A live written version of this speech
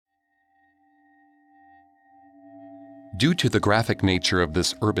Due to the graphic nature of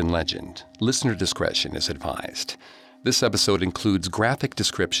this urban legend, listener discretion is advised. This episode includes graphic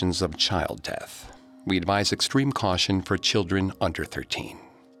descriptions of child death. We advise extreme caution for children under 13.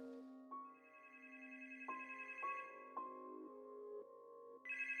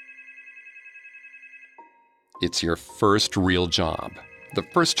 It's your first real job, the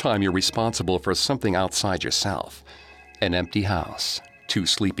first time you're responsible for something outside yourself. An empty house, 2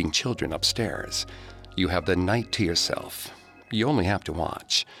 sleeping children upstairs. You have the night to yourself. You only have to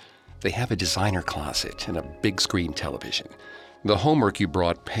watch. They have a designer closet and a big screen television. The homework you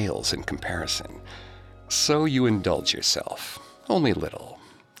brought pales in comparison. So you indulge yourself, only a little,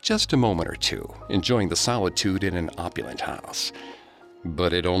 just a moment or two, enjoying the solitude in an opulent house.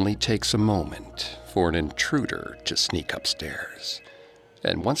 But it only takes a moment for an intruder to sneak upstairs.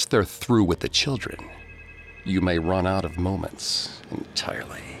 And once they're through with the children, you may run out of moments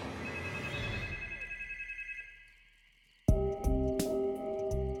entirely.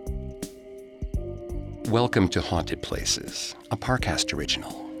 Welcome to Haunted Places, a Parcast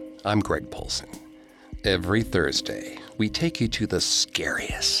original. I'm Greg Polson. Every Thursday, we take you to the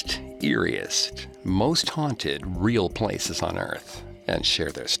scariest, eeriest, most haunted real places on Earth and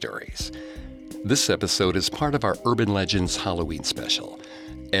share their stories. This episode is part of our Urban Legends Halloween special.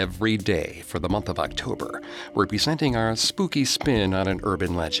 Every day for the month of October, we're presenting our spooky spin on an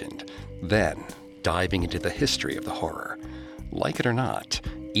urban legend, then diving into the history of the horror. Like it or not,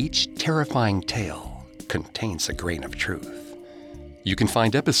 each terrifying tale contains a grain of truth. You can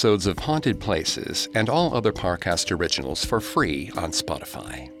find episodes of Haunted Places and all other Parcast originals for free on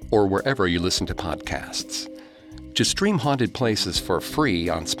Spotify or wherever you listen to podcasts. To stream Haunted Places for free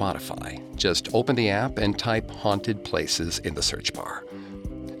on Spotify, just open the app and type Haunted Places in the search bar.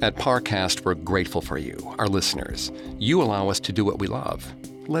 At Parcast, we're grateful for you, our listeners. You allow us to do what we love.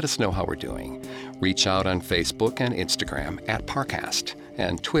 Let us know how we're doing. Reach out on Facebook and Instagram at Parcast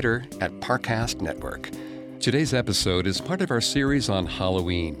and Twitter at Parcast Network. Today's episode is part of our series on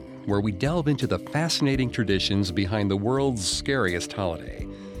Halloween, where we delve into the fascinating traditions behind the world's scariest holiday.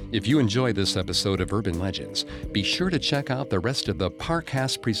 If you enjoy this episode of Urban Legends, be sure to check out the rest of the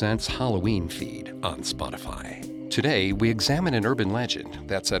Parcast Presents Halloween feed on Spotify. Today, we examine an urban legend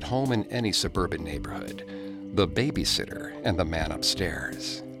that's at home in any suburban neighborhood, the Babysitter and the Man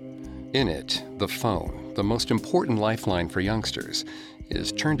Upstairs. In it, the phone, the most important lifeline for youngsters,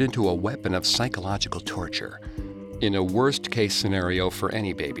 is turned into a weapon of psychological torture. In a worst-case scenario for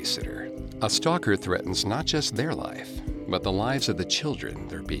any babysitter, a stalker threatens not just their life, but the lives of the children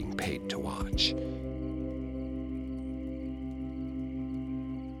they're being paid to watch.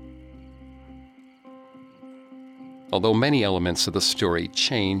 Although many elements of the story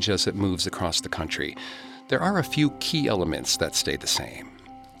change as it moves across the country, there are a few key elements that stay the same.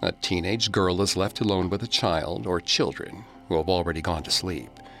 A teenage girl is left alone with a child or children who have already gone to sleep.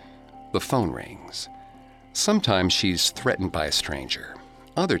 The phone rings. Sometimes she's threatened by a stranger.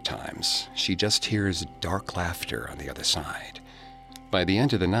 Other times, she just hears dark laughter on the other side. By the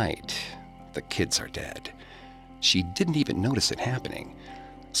end of the night, the kids are dead. She didn't even notice it happening.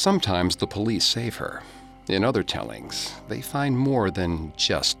 Sometimes the police save her. In other tellings, they find more than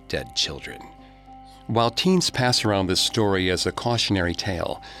just dead children. While teens pass around this story as a cautionary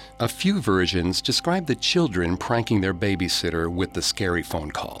tale, a few versions describe the children pranking their babysitter with the scary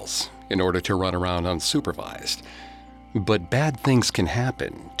phone calls in order to run around unsupervised. But bad things can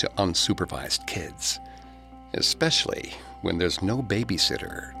happen to unsupervised kids, especially when there's no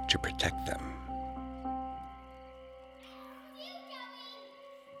babysitter to protect them.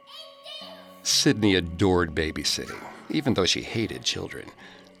 Sydney adored babysitting, even though she hated children.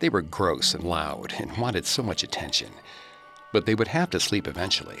 They were gross and loud and wanted so much attention. But they would have to sleep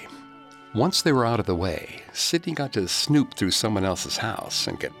eventually. Once they were out of the way, Sydney got to snoop through someone else's house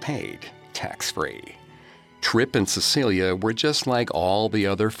and get paid tax-free. Trip and Cecilia were just like all the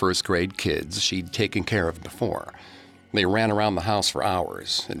other first-grade kids she'd taken care of before. They ran around the house for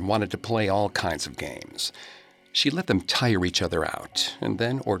hours and wanted to play all kinds of games. She let them tire each other out and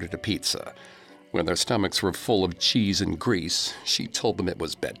then ordered a pizza. When their stomachs were full of cheese and grease, she told them it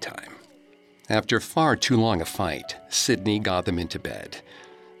was bedtime. After far too long a fight, Sydney got them into bed.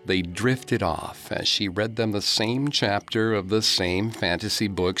 They drifted off as she read them the same chapter of the same fantasy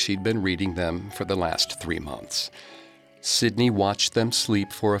book she'd been reading them for the last 3 months. Sydney watched them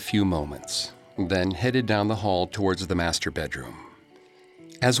sleep for a few moments, then headed down the hall towards the master bedroom.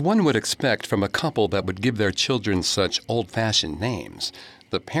 As one would expect from a couple that would give their children such old-fashioned names,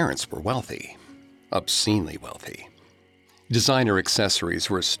 the parents were wealthy, obscenely wealthy. Designer accessories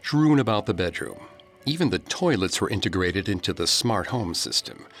were strewn about the bedroom. Even the toilets were integrated into the smart home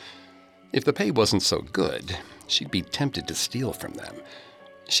system. If the pay wasn't so good, She'd be tempted to steal from them.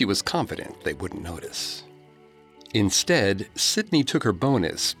 She was confident they wouldn't notice. Instead, Sydney took her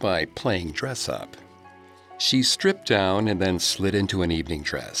bonus by playing dress-up. She stripped down and then slid into an evening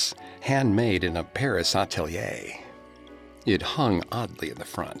dress, handmade in a Paris atelier. It hung oddly in the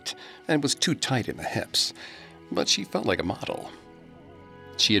front and was too tight in the hips, but she felt like a model.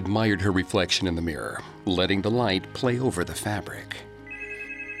 She admired her reflection in the mirror, letting the light play over the fabric.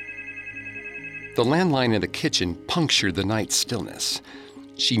 The landline in the kitchen punctured the night's stillness.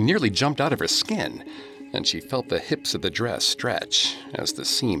 She nearly jumped out of her skin, and she felt the hips of the dress stretch as the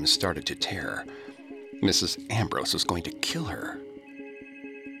seams started to tear. Mrs. Ambrose was going to kill her.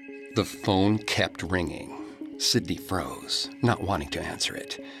 The phone kept ringing. Sydney froze, not wanting to answer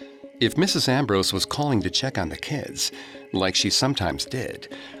it. If Mrs. Ambrose was calling to check on the kids, like she sometimes did,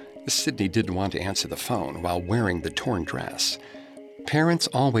 Sydney didn't want to answer the phone while wearing the torn dress. Parents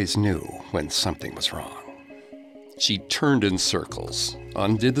always knew when something was wrong. She turned in circles,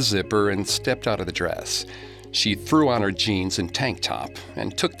 undid the zipper, and stepped out of the dress. She threw on her jeans and tank top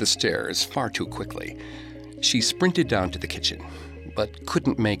and took the stairs far too quickly. She sprinted down to the kitchen, but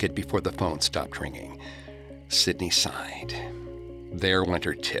couldn't make it before the phone stopped ringing. Sydney sighed. There went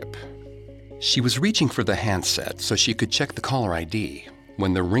her tip. She was reaching for the handset so she could check the caller ID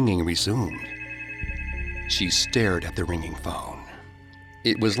when the ringing resumed. She stared at the ringing phone.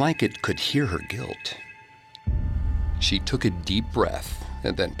 It was like it could hear her guilt. She took a deep breath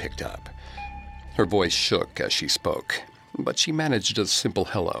and then picked up. Her voice shook as she spoke, but she managed a simple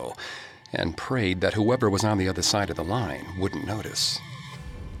hello and prayed that whoever was on the other side of the line wouldn't notice.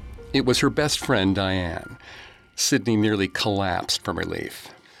 It was her best friend, Diane. Sydney nearly collapsed from relief.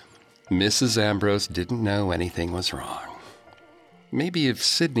 Mrs. Ambrose didn't know anything was wrong. Maybe if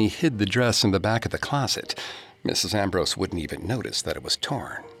Sydney hid the dress in the back of the closet, Mrs. Ambrose wouldn't even notice that it was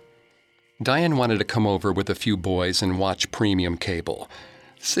torn. Diane wanted to come over with a few boys and watch premium cable.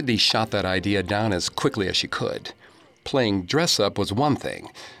 Sydney shot that idea down as quickly as she could. Playing dress-up was one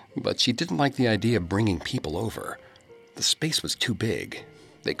thing, but she didn't like the idea of bringing people over. The space was too big.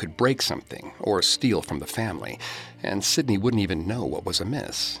 They could break something or steal from the family, and Sydney wouldn't even know what was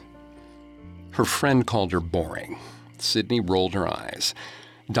amiss. Her friend called her boring. Sydney rolled her eyes.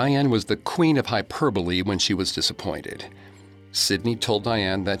 Diane was the queen of hyperbole when she was disappointed. Sydney told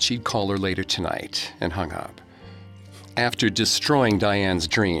Diane that she'd call her later tonight and hung up. After destroying Diane's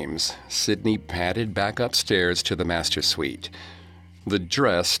dreams, Sydney padded back upstairs to the master suite. The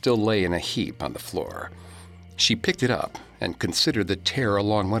dress still lay in a heap on the floor. She picked it up and considered the tear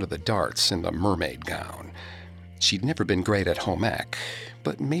along one of the darts in the mermaid gown. She'd never been great at home ec,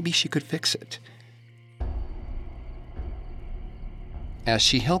 but maybe she could fix it. As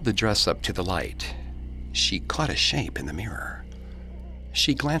she held the dress up to the light, she caught a shape in the mirror.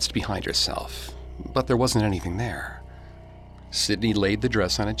 She glanced behind herself, but there wasn't anything there. Sydney laid the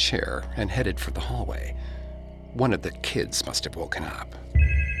dress on a chair and headed for the hallway. One of the kids must have woken up.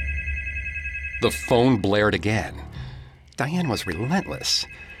 The phone blared again. Diane was relentless.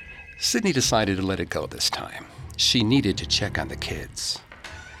 Sydney decided to let it go this time. She needed to check on the kids.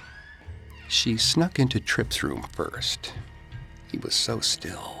 She snuck into Tripp's room first. He was so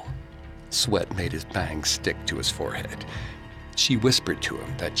still. Sweat made his bangs stick to his forehead. She whispered to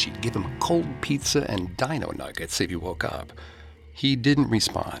him that she'd give him cold pizza and dino nuggets if he woke up. He didn't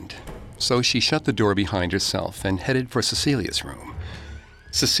respond, so she shut the door behind herself and headed for Cecilia's room.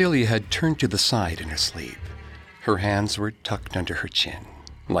 Cecilia had turned to the side in her sleep. Her hands were tucked under her chin,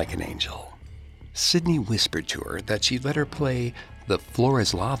 like an angel. Sydney whispered to her that she'd let her play "The Floor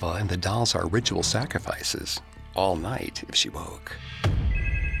is Lava and the Dolls Are Ritual Sacrifices" all night if she woke.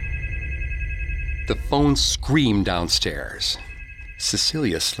 The phone screamed downstairs.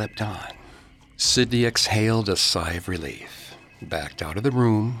 Cecilia slept on. Sydney exhaled a sigh of relief, backed out of the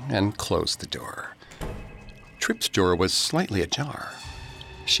room, and closed the door. Tripp's door was slightly ajar.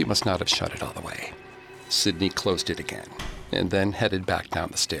 She must not have shut it all the way. Sydney closed it again, and then headed back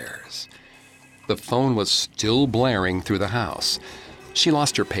down the stairs. The phone was still blaring through the house. She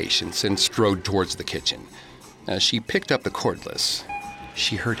lost her patience and strode towards the kitchen. As she picked up the cordless,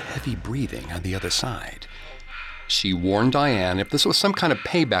 she heard heavy breathing on the other side. She warned Diane if this was some kind of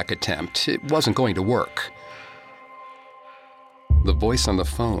payback attempt, it wasn't going to work. The voice on the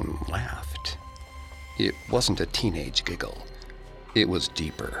phone laughed. It wasn't a teenage giggle. It was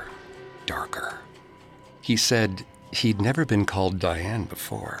deeper, darker. He said he'd never been called Diane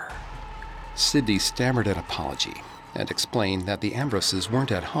before. Sydney stammered an apology and explained that the Ambroses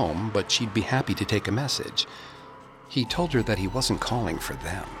weren't at home, but she'd be happy to take a message. He told her that he wasn't calling for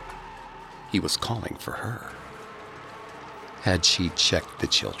them. He was calling for her. Had she checked the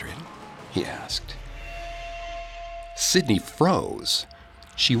children? He asked. Sydney froze.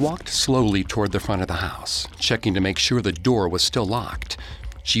 She walked slowly toward the front of the house, checking to make sure the door was still locked.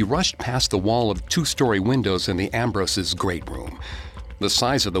 She rushed past the wall of 2-story windows in the Ambroses' great room. The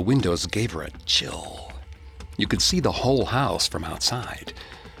size of the windows gave her a chill. You could see the whole house from outside.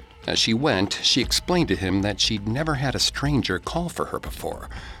 As she went, she explained to him that she'd never had a stranger call for her before.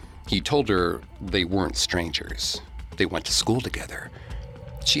 He told her they weren't strangers. They went to school together.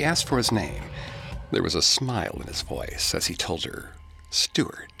 She asked for his name. There was a smile in his voice as he told her,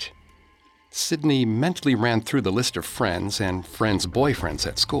 Stuart. Sydney mentally ran through the list of friends and friends' boyfriends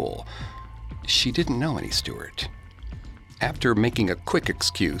at school. She didn't know any Stuart. After making a quick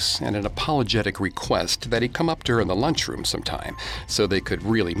excuse and an apologetic request that he come up to her in the lunchroom sometime so they could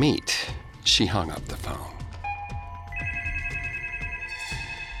really meet, she hung up the phone.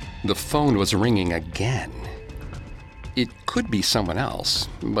 The phone was ringing again. It could be someone else,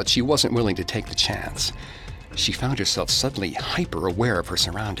 but she wasn't willing to take the chance. She found herself suddenly hyper-aware of her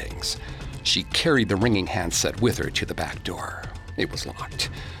surroundings. She carried the ringing handset with her to the back door. It was locked.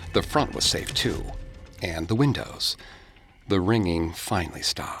 The front was safe too, and the windows. The ringing finally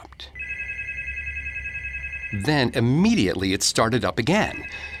stopped. Then immediately it started up again.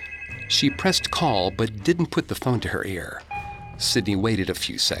 She pressed call but didn't put the phone to her ear. Sydney waited a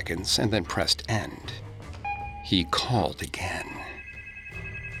few seconds and then pressed end. He called again.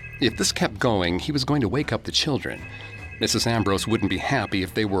 If this kept going, he was going to wake up the children. Mrs. Ambrose wouldn't be happy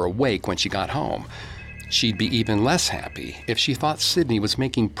if they were awake when she got home. She'd be even less happy if she thought Sydney was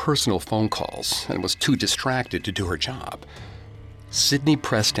making personal phone calls and was too distracted to do her job. Sydney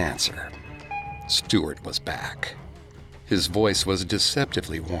pressed answer. Stuart was back. His voice was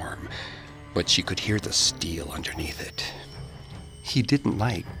deceptively warm, but she could hear the steel underneath it. He didn't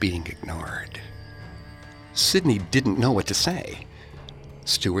like being ignored. Sydney didn't know what to say.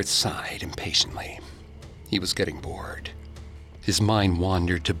 Stuart sighed impatiently. He was getting bored. His mind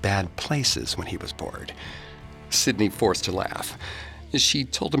wandered to bad places when he was bored. Sydney forced a laugh. She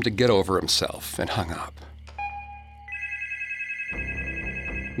told him to get over himself and hung up.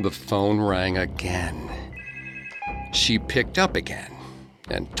 The phone rang again. She picked up again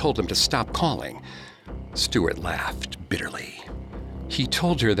and told him to stop calling. Stuart laughed bitterly. He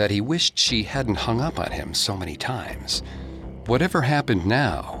told her that he wished she hadn't hung up on him so many times. Whatever happened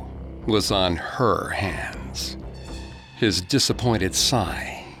now was on her hands. His disappointed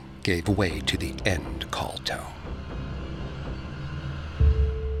sigh gave way to the end call tone.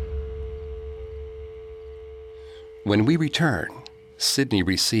 When we return, Sydney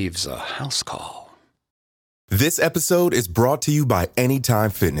receives a house call. This episode is brought to you by Anytime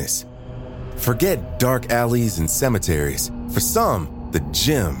Fitness. Forget dark alleys and cemeteries. For some, the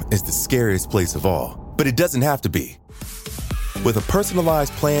gym is the scariest place of all, but it doesn't have to be. With a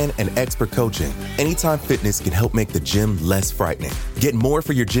personalized plan and expert coaching, Anytime Fitness can help make the gym less frightening. Get more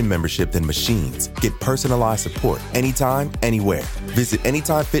for your gym membership than machines. Get personalized support anytime, anywhere. Visit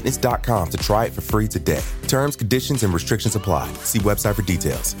AnytimeFitness.com to try it for free today. Terms, conditions, and restrictions apply. See website for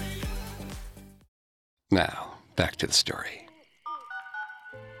details. Now, back to the story.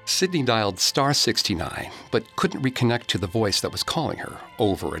 Sydney dialed star 69, but couldn't reconnect to the voice that was calling her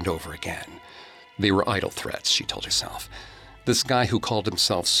over and over again. They were idle threats, she told herself. This guy who called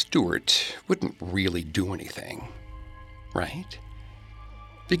himself Stuart wouldn't really do anything, right?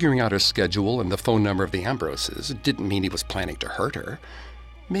 Figuring out her schedule and the phone number of the Ambroses didn't mean he was planning to hurt her.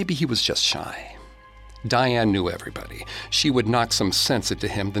 Maybe he was just shy. Diane knew everybody. She would knock some sense into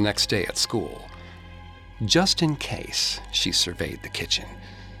him the next day at school. Just in case, she surveyed the kitchen.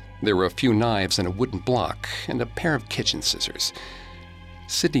 There were a few knives and a wooden block and a pair of kitchen scissors.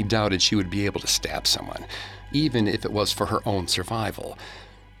 Sydney doubted she would be able to stab someone, even if it was for her own survival.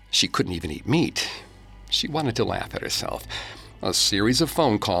 She couldn't even eat meat. She wanted to laugh at herself. A series of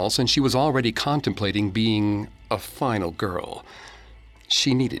phone calls, and she was already contemplating being a final girl.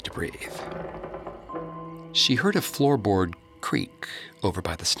 She needed to breathe. She heard a floorboard creak over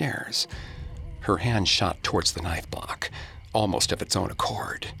by the stairs. Her hand shot towards the knife block, almost of its own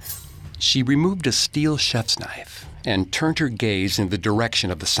accord. She removed a steel chef's knife and turned her gaze in the direction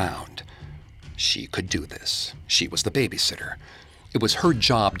of the sound. She could do this. She was the babysitter. It was her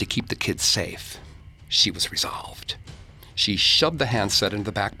job to keep the kids safe. She was resolved. She shoved the handset into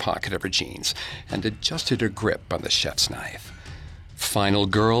the back pocket of her jeans and adjusted her grip on the chef's knife. Final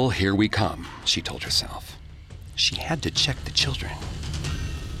girl, here we come, she told herself. She had to check the children.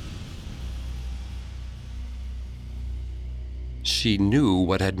 She knew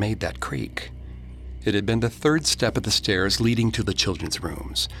what had made that creak. It had been the third step of the stairs leading to the children's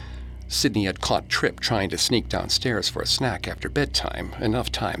rooms. Sydney had caught Trip trying to sneak downstairs for a snack after bedtime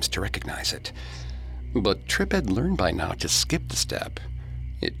enough times to recognize it. But Tripp had learned by now to skip the step.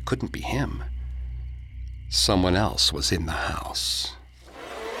 It couldn't be him. Someone else was in the house.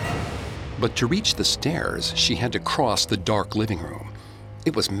 But to reach the stairs, she had to cross the dark living room.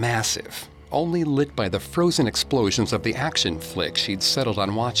 It was massive, only lit by the frozen explosions of the action flick she'd settled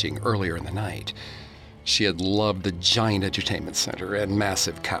on watching earlier in the night. She had loved the giant entertainment center and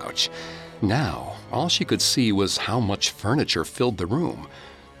massive couch. Now, all she could see was how much furniture filled the room.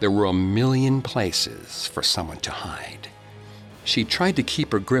 There were a million places for someone to hide. She tried to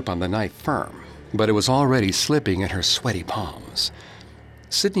keep her grip on the knife firm, but it was already slipping in her sweaty palms.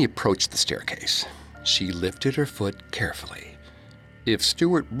 Sydney approached the staircase. She lifted her foot carefully. If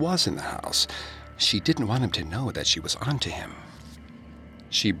Stewart was in the house, she didn't want him to know that she was onto him.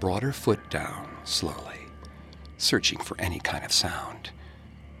 She brought her foot down slowly, searching for any kind of sound.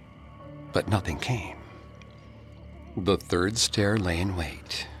 But nothing came. The third stair lay in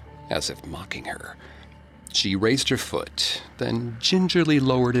wait, as if mocking her. She raised her foot, then gingerly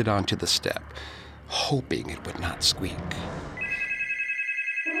lowered it onto the step, hoping it would not squeak.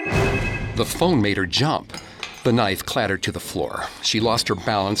 The phone made her jump. The knife clattered to the floor. She lost her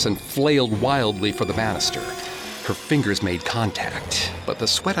balance and flailed wildly for the banister. Her fingers made contact, but the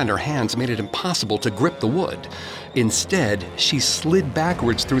sweat on her hands made it impossible to grip the wood. Instead, she slid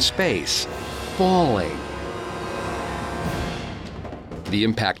backwards through space, falling. The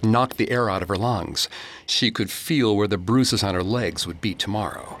impact knocked the air out of her lungs. She could feel where the bruises on her legs would be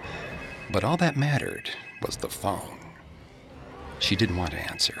tomorrow. But all that mattered was the phone. She didn't want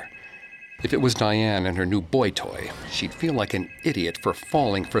to answer. If it was Diane and her new boy toy, she'd feel like an idiot for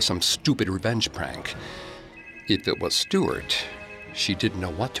falling for some stupid revenge prank. If it was Stewart, she didn't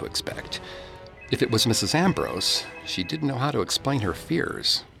know what to expect. If it was Mrs. Ambrose, she didn't know how to explain her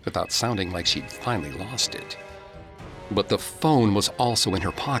fears without sounding like she'd finally lost it. But the phone was also in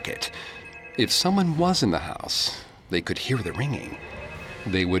her pocket. If someone was in the house, they could hear the ringing.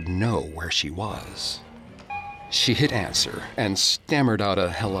 They would know where she was. She hit answer and stammered out a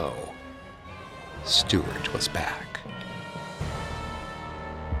hello. Stewart was back.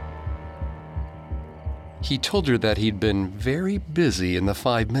 He told her that he'd been very busy in the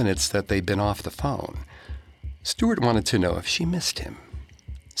 5 minutes that they'd been off the phone. Stewart wanted to know if she missed him.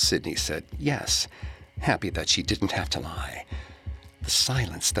 Sydney said yes, happy that she didn't have to lie. The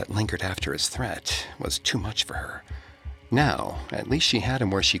silence that lingered after his threat was too much for her. Now, at least she had him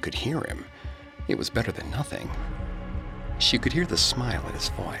where she could hear him. It was better than nothing. She could hear the smile in his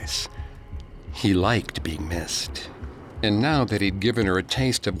voice. He liked being missed. And now that he'd given her a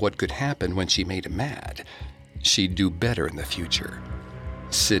taste of what could happen when she made him mad, she'd do better in the future.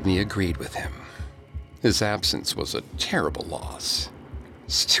 Sydney agreed with him. His absence was a terrible loss.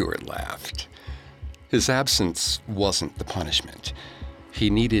 Stewart laughed. His absence wasn't the punishment. He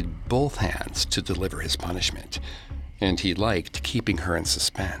needed both hands to deliver his punishment, and he liked keeping her in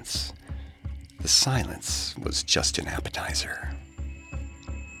suspense. The silence was just an appetizer.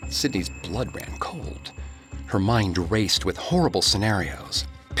 Sydney's blood ran cold. Her mind raced with horrible scenarios.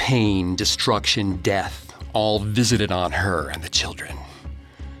 Pain, destruction, death, all visited on her and the children.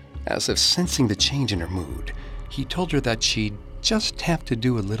 As if sensing the change in her mood, he told her that she'd just have to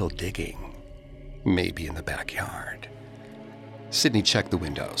do a little digging. Maybe in the backyard. Sydney checked the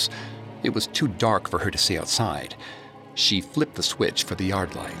windows. It was too dark for her to see outside. She flipped the switch for the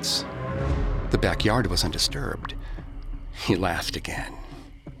yard lights. The backyard was undisturbed. He laughed again.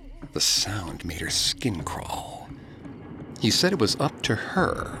 The sound made her skin crawl. He said it was up to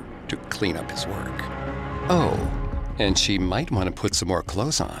her to clean up his work. Oh, and she might want to put some more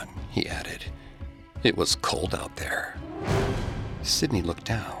clothes on, he added. It was cold out there. Sydney looked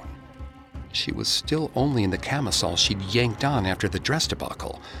down. She was still only in the camisole she'd yanked on after the dress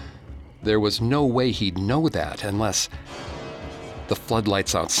debacle. There was no way he'd know that unless... The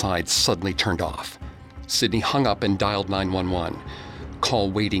floodlights outside suddenly turned off. Sydney hung up and dialed 911.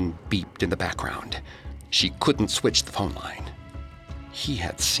 Call waiting beeped in the background. She couldn't switch the phone line. He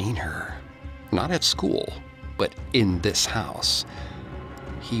had seen her. Not at school, but in this house.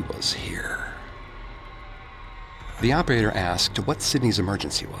 He was here. The operator asked what Sydney's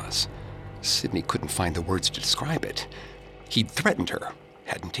emergency was. Sydney couldn't find the words to describe it. He'd threatened her,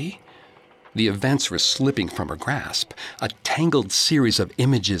 hadn't he? The events were slipping from her grasp, a tangled series of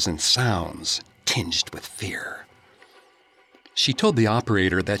images and sounds, tinged with fear. She told the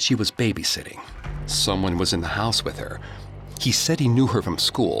operator that she was babysitting. Someone was in the house with her. He said he knew her from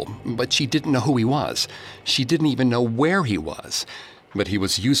school, but she didn't know who he was. She didn't even know where he was, but he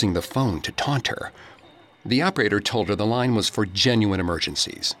was using the phone to taunt her. The operator told her the line was for genuine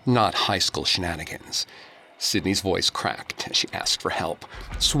emergencies, not high school shenanigans. Sydney's voice cracked as she asked for help,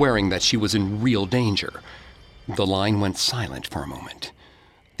 swearing that she was in real danger. The line went silent for a moment.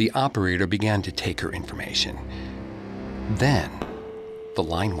 The operator began to take her information. Then, the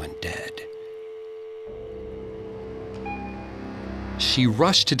line went dead. She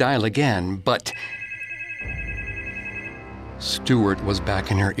rushed to dial again, but Stuart was back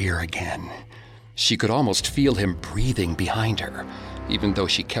in her ear again. She could almost feel him breathing behind her, even though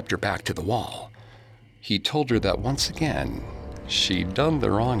she kept her back to the wall. He told her that once again, she'd done the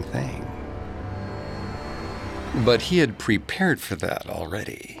wrong thing. But he had prepared for that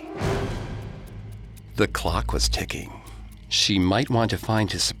already. The clock was ticking. She might want to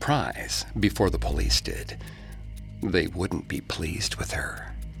find his surprise before the police did. They wouldn't be pleased with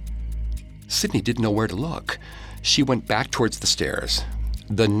her. Sydney didn't know where to look. She went back towards the stairs.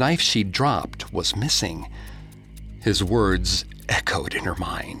 The knife she'd dropped was missing. His words echoed in her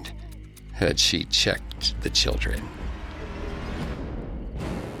mind. Had she checked the children?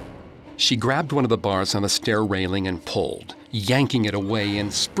 She grabbed one of the bars on the stair railing and pulled, yanking it away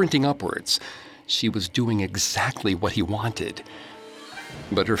and sprinting upwards. She was doing exactly what he wanted.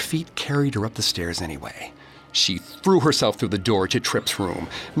 But her feet carried her up the stairs anyway. She threw herself through the door to Tripp's room,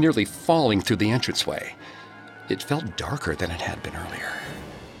 nearly falling through the entranceway. It felt darker than it had been earlier.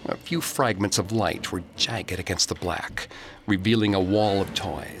 A few fragments of light were jagged against the black, revealing a wall of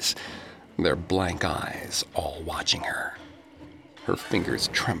toys, their blank eyes all watching her. Her fingers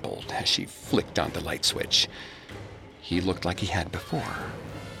trembled as she flicked on the light switch. He looked like he had before.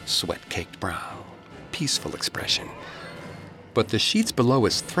 Sweat-caked brow, peaceful expression. But the sheets below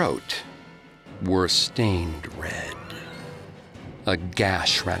his throat were stained red. A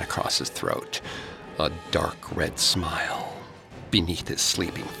gash ran across his throat, a dark red smile beneath his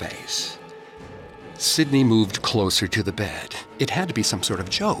sleeping face. Sydney moved closer to the bed. It had to be some sort of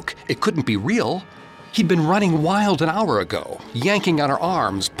joke. It couldn't be real. He'd been running wild an hour ago, yanking on her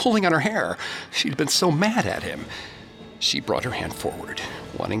arms, pulling on her hair. She'd been so mad at him. She brought her hand forward,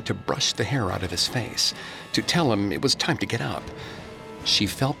 wanting to brush the hair out of his face, to tell him it was time to get up. She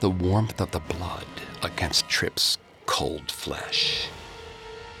felt the warmth of the blood against Tripp's cold flesh.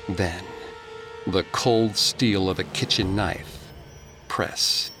 Then, the cold steel of a kitchen knife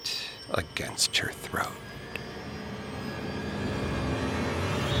pressed against her throat.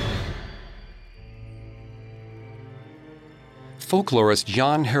 Folklorist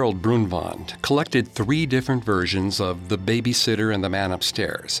Jan Harold Brunvand collected 3 different versions of The Babysitter and the Man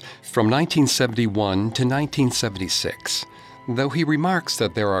Upstairs from 1971 to 1976, though he remarks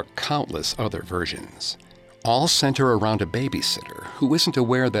that there are countless other versions. All center around a babysitter who isn't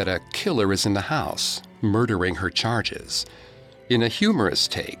aware that a killer is in the house, murdering her charges. In a humorous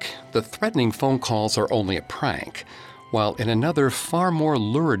take, the threatening phone calls are only a prank, while in another, far more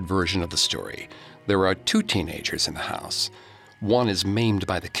lurid version of the story, there are 2 teenagers in the house. One is maimed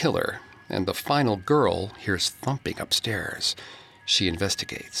by the killer, and the final girl hears thumping upstairs. She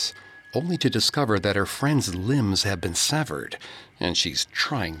investigates, only to discover that her friend's limbs have been severed, and she's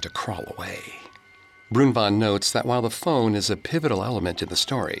trying to crawl away. Brunvand notes that while the phone is a pivotal element in the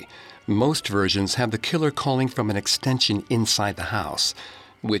story, most versions have the killer calling from an extension inside the house,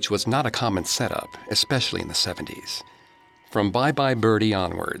 which was not a common setup, especially in the 70s. From Bye Bye Birdie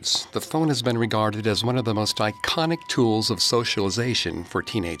onwards, the phone has been regarded as one of the most iconic tools of socialization for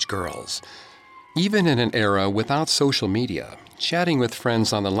teenage girls. Even in an era without social media, chatting with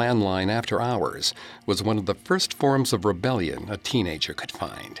friends on the landline after hours was one of the first forms of rebellion a teenager could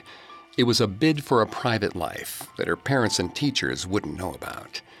find. It was a bid for a private life that her parents and teachers wouldn't know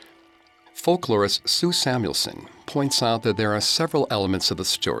about. Folklorist Sue Samuelson points out that there are several elements of the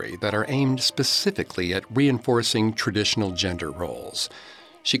story that are aimed specifically at reinforcing traditional gender roles.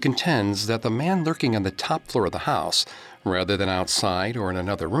 She contends that the man lurking on the top floor of the house, rather than outside or in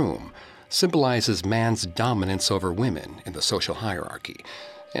another room, symbolizes man's dominance over women in the social hierarchy,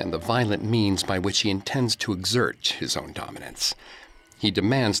 and the violent means by which he intends to exert his own dominance. He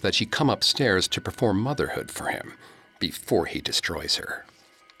demands that she come upstairs to perform motherhood for him before he destroys her.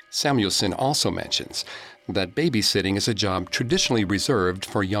 Samuelson also mentions that babysitting is a job traditionally reserved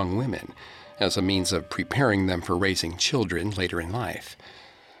for young women, as a means of preparing them for raising children later in life.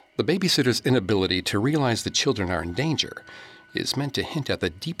 The babysitter's inability to realize the children are in danger is meant to hint at the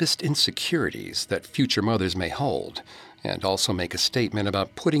deepest insecurities that future mothers may hold, and also make a statement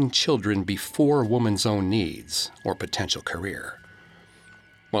about putting children before a woman's own needs or potential career.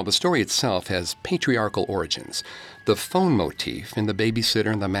 While the story itself has patriarchal origins, the phone motif in The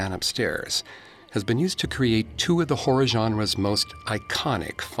Babysitter and the Man Upstairs has been used to create 2 of the horror genre's most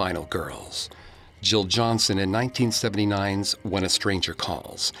iconic final girls. Jill Johnson in 1979's When a Stranger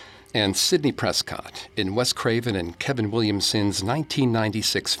Calls, and Sidney Prescott in Wes Craven and Kevin Williamson's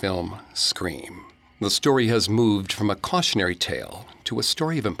 1996 film Scream. The story has moved from a cautionary tale to a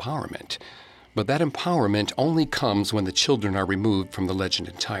story of empowerment, but that empowerment only comes when the children are removed from the legend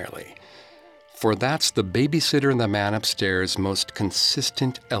entirely. For that's the babysitter and the man upstairs' most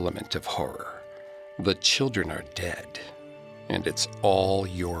consistent element of horror. The children are dead, and it's all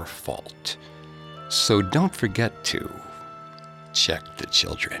your fault. So don't forget to check the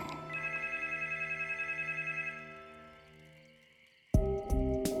children.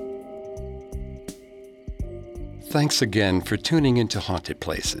 Thanks again for tuning into Haunted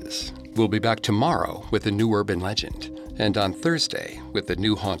Places. We'll be back tomorrow with a new urban legend, and on Thursday with a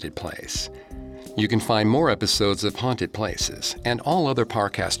new haunted place. You can find more episodes of Haunted Places and all other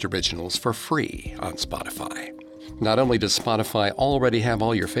Parcast originals for free on Spotify. Not only does Spotify already have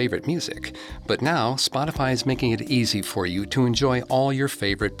all your favorite music, but now Spotify is making it easy for you to enjoy all your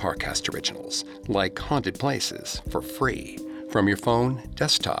favorite Parcast originals, like Haunted Places, for free from your phone,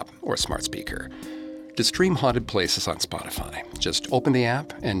 desktop, or smart speaker. To stream Haunted Places on Spotify, just open the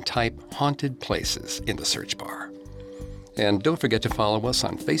app and type Haunted Places in the search bar. And don't forget to follow us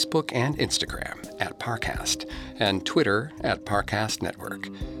on Facebook and Instagram at Parcast and Twitter at Parcast Network.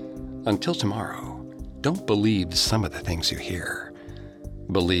 Until tomorrow, don't believe some of the things you hear.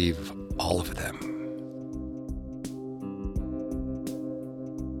 Believe all of them.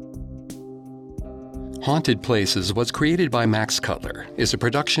 Haunted Places was created by Max Cutler, is a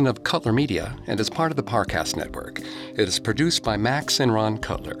production of Cutler Media, and is part of the Parcast Network. It is produced by Max and Ron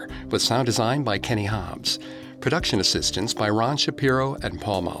Cutler, with sound design by Kenny Hobbs. Production assistance by Ron Shapiro and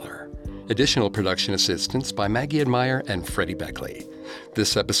Paul Mahler. Additional production assistance by Maggie Admire and Freddie Beckley.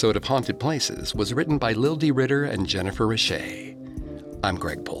 This episode of Haunted Places was written by Lil D. Ritter and Jennifer Richey. I'm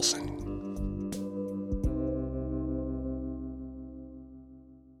Greg Polson.